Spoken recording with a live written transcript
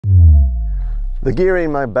The gear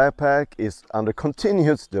in my backpack is under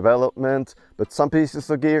continuous development, but some pieces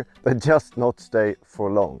of gear, they just not stay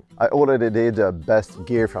for long. I already did the best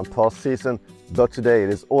gear from past season, but today it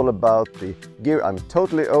is all about the gear I'm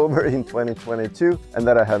totally over in 2022 and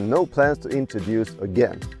that I have no plans to introduce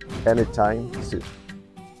again anytime soon.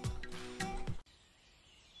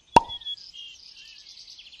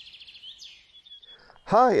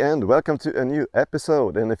 Hi and welcome to a new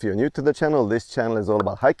episode, and if you're new to the channel, this channel is all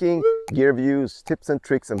about hiking, gear reviews, tips and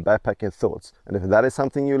tricks and backpacking thoughts. And if that is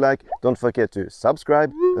something you like, don't forget to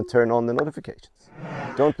subscribe and turn on the notifications.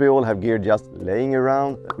 Don't we all have gear just laying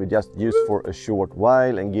around that we just use for a short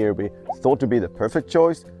while, and gear we thought to be the perfect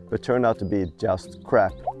choice but turned out to be just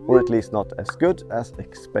crap, or at least not as good as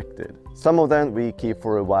expected. Some of them we keep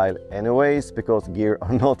for a while anyways, because gear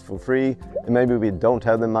are not for free and maybe we don't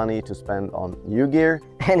have the money to spend on new gear.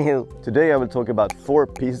 Anywho, today I will talk about 4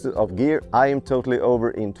 pieces of gear I am totally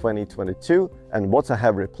over in 2022 and what I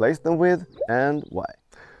have replaced them with and why.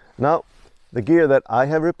 Now, the gear that I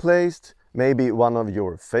have replaced may be one of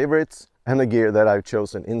your favorites, and the gear that I've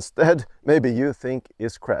chosen instead maybe you think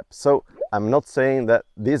is crap. So I'm not saying that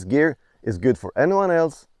this gear is good for anyone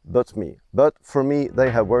else but me, but for me they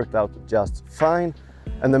have worked out just fine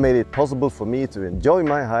and they made it possible for me to enjoy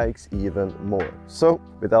my hikes even more. So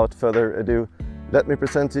without further ado, let me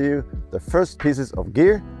present to you the first pieces of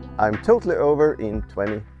gear I'm totally over in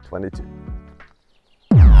 2022.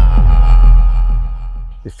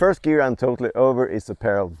 The first gear I'm totally over is a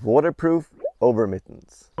pair of waterproof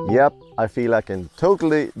OVERMITTENS. Yep, I feel I can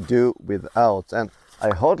totally do without, and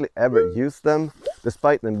I hardly ever use them,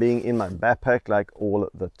 despite them being in my backpack like all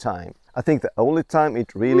the time. I think the only time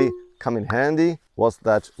it really come in handy was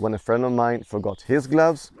that when a friend of mine forgot his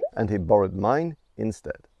gloves and he borrowed mine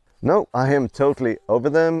instead. No, I am totally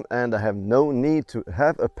over them and I have no need to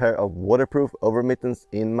have a pair of waterproof OVERMITTENS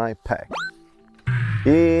in my pack.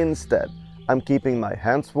 Instead, I'm keeping my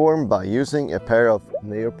hands warm by using a pair of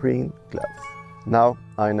neoprene gloves. Now,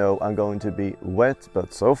 I know I'm going to be wet,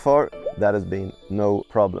 but so far that has been no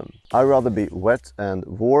problem. I'd rather be wet and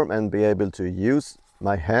warm and be able to use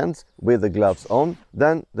my hands with the gloves on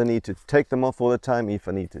than the need to take them off all the time if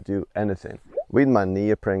I need to do anything. With my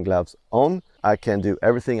neoprene gloves on, I can do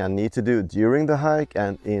everything I need to do during the hike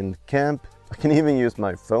and in camp. I can even use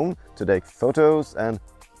my phone to take photos and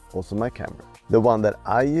also my camera. The one that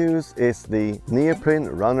I use is the neoprene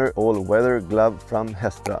runner all-weather glove from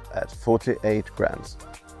HESTRA at 48 grams.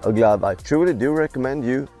 A glove I truly do recommend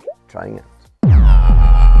you trying out.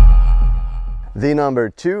 The number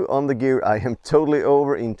 2 on the gear I am totally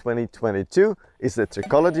over in 2022 is the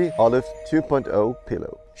TREKOLOGY ALUFT 2.0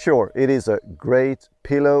 pillow. Sure, it is a great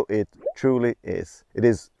pillow, it truly is. It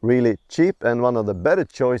is really cheap and one of the better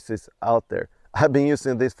choices out there. I've been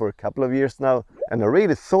using this for a couple of years now and I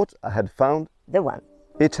really thought I had found the one.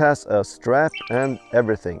 It has a strap and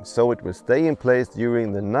everything, so it will stay in place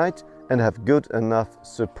during the night and have good enough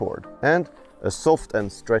support. And a soft and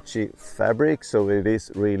stretchy fabric, so it is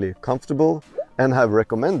really comfortable, and I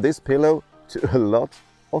recommend this pillow to a lot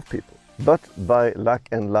of people. But by luck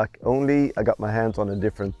and luck only, I got my hands on a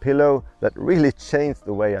different pillow that really changed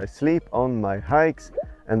the way I sleep on my hikes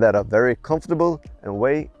and that are very comfortable and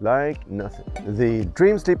weigh like nothing. The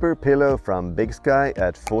DREAMSLEEPER pillow from Big Sky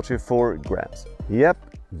at 44 grams. Yep,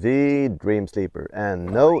 the DREAMSLEEPER. And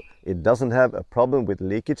no, it doesn't have a problem with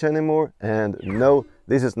leakage anymore. And no,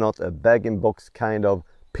 this is not a bag-in-box kind of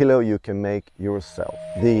pillow you can make yourself.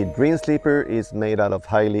 The DREAMSLEEPER is made out of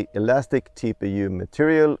highly elastic TPU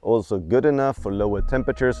material, also good enough for lower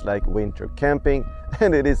temperatures like winter camping,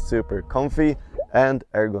 and it is super comfy and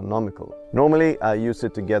ergonomical. Normally I use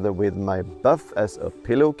it together with my buff as a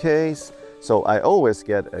pillowcase, so I always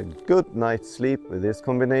get a good night's sleep with this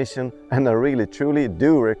combination, and I really truly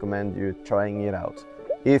do recommend you trying it out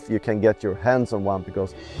if you can get your hands on one,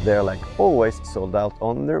 because they're like always sold out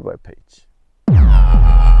on their webpage.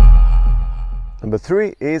 Number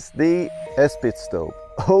 3 is the ESBIT stove.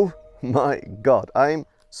 Oh my god, I'm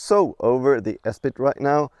so over the ESBIT right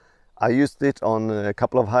now. I used it on a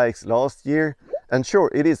couple of hikes last year, and sure,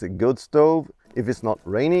 it is a good stove if it's not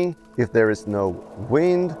raining, if there is no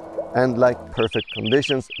wind and like perfect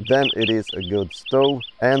conditions, then it is a good stove.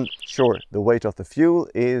 And sure, the weight of the fuel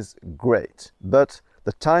is great, but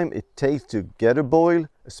the time it takes to get a boil,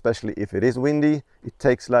 especially if it is windy, it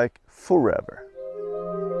takes like forever.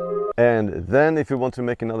 And then if you want to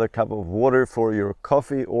make another cup of water for your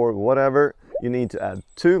coffee or whatever, you need to add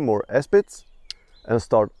 2 more ESBITs and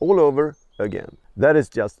start all over again. That is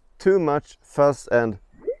just too much fuss and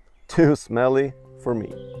too smelly for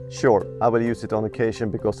me. Sure, I will use it on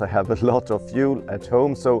occasion because I have a lot of fuel at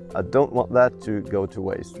home, so I don't want that to go to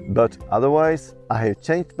waste. But otherwise, I have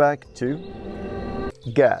changed back to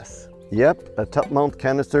gas. Yep, a top mount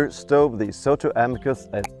canister stove, the SOTO AMICUS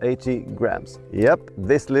at 80 grams. Yep,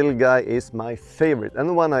 this little guy is my favorite and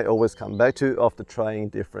the one I always come back to after trying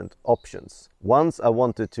different options. Once I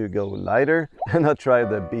wanted to go lighter and I tried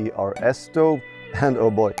the BRS stove, and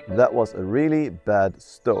oh boy, that was a really bad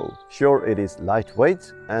stove. Sure, it is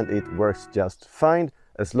lightweight and it works just fine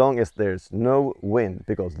as long as there's no wind,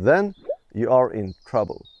 because then you are in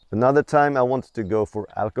trouble. Another time I wanted to go for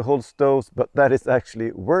alcohol stoves, but that is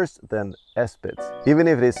actually worse than ESBIT. Even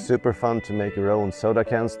if it is super fun to make your own soda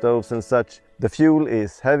can stoves and such, the fuel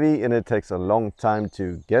is heavy and it takes a long time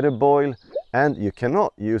to get a boil, and you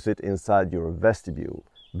cannot use it inside your vestibule.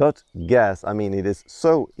 But gas, I mean, it is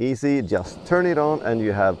so easy, just turn it on and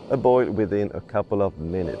you have a boil within a couple of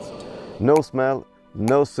minutes. No smell,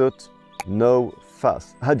 no soot, no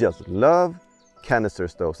fuss. I just love canister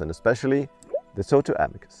stoves, and especially the SOTO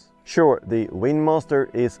AMICUS. Sure, the WINDMASTER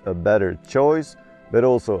is a better choice, but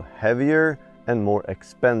also heavier and more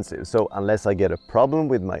expensive. So unless I get a problem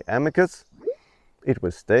with my AMICUS, it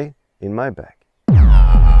will stay in my bag.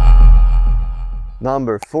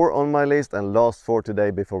 Number 4 on my list, and last for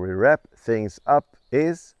today before we wrap things up,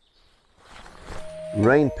 is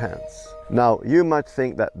rain pants. Now you might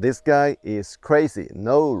think that this guy is crazy.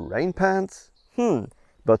 No rain pants?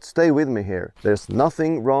 But stay with me here. There's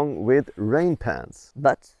nothing wrong with rain pants.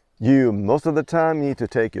 But you most of the time need to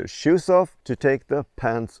take your shoes off to take the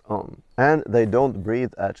pants on. And they don't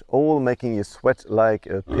breathe at all, making you sweat like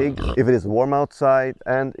a pig if it is warm outside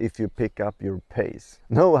and if you pick up your pace.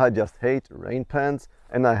 No, I just hate rain pants,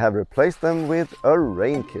 and I have replaced them with a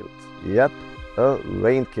rain kilt. Yep, a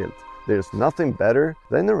rain kilt. There's nothing better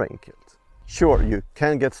than a rain kilt. Sure, you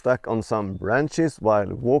can get stuck on some branches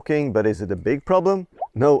while walking, but is it a big problem?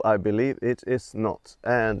 No, I believe it is not.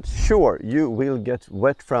 And sure, you will get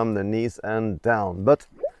wet from the knees and down, but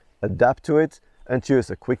adapt to it and choose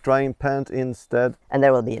a quick drying pant instead, and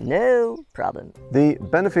there will be no problem. The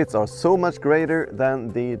benefits are so much greater than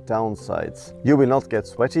the downsides. You will not get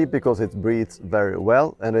sweaty because it breathes very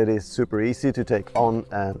well, and it is super easy to take on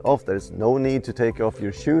and off. There is no need to take off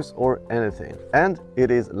your shoes or anything. And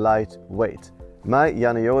it is lightweight. My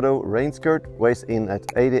YANUODO rain skirt weighs in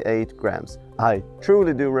at 88 grams. I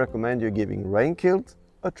truly do recommend you giving rain kilt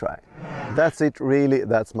a try. That's it really.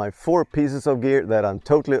 That's my 4 pieces of gear that I'm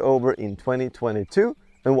totally over in 2022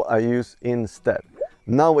 and what I use instead.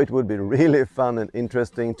 Now it would be really fun and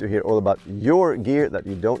interesting to hear all about your gear that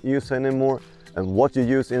you don't use anymore and what you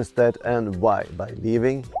use instead and why, by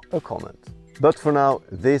leaving a comment. But for now,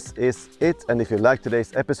 this is it, and if you liked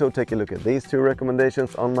today's episode, take a look at these 2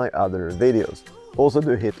 recommendations on my other videos. Also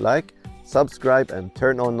do hit like, subscribe and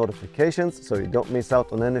turn on notifications so you don't miss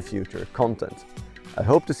out on any future content. I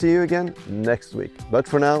hope to see you again next week, but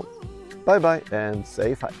for now, bye bye and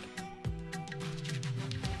safe hike.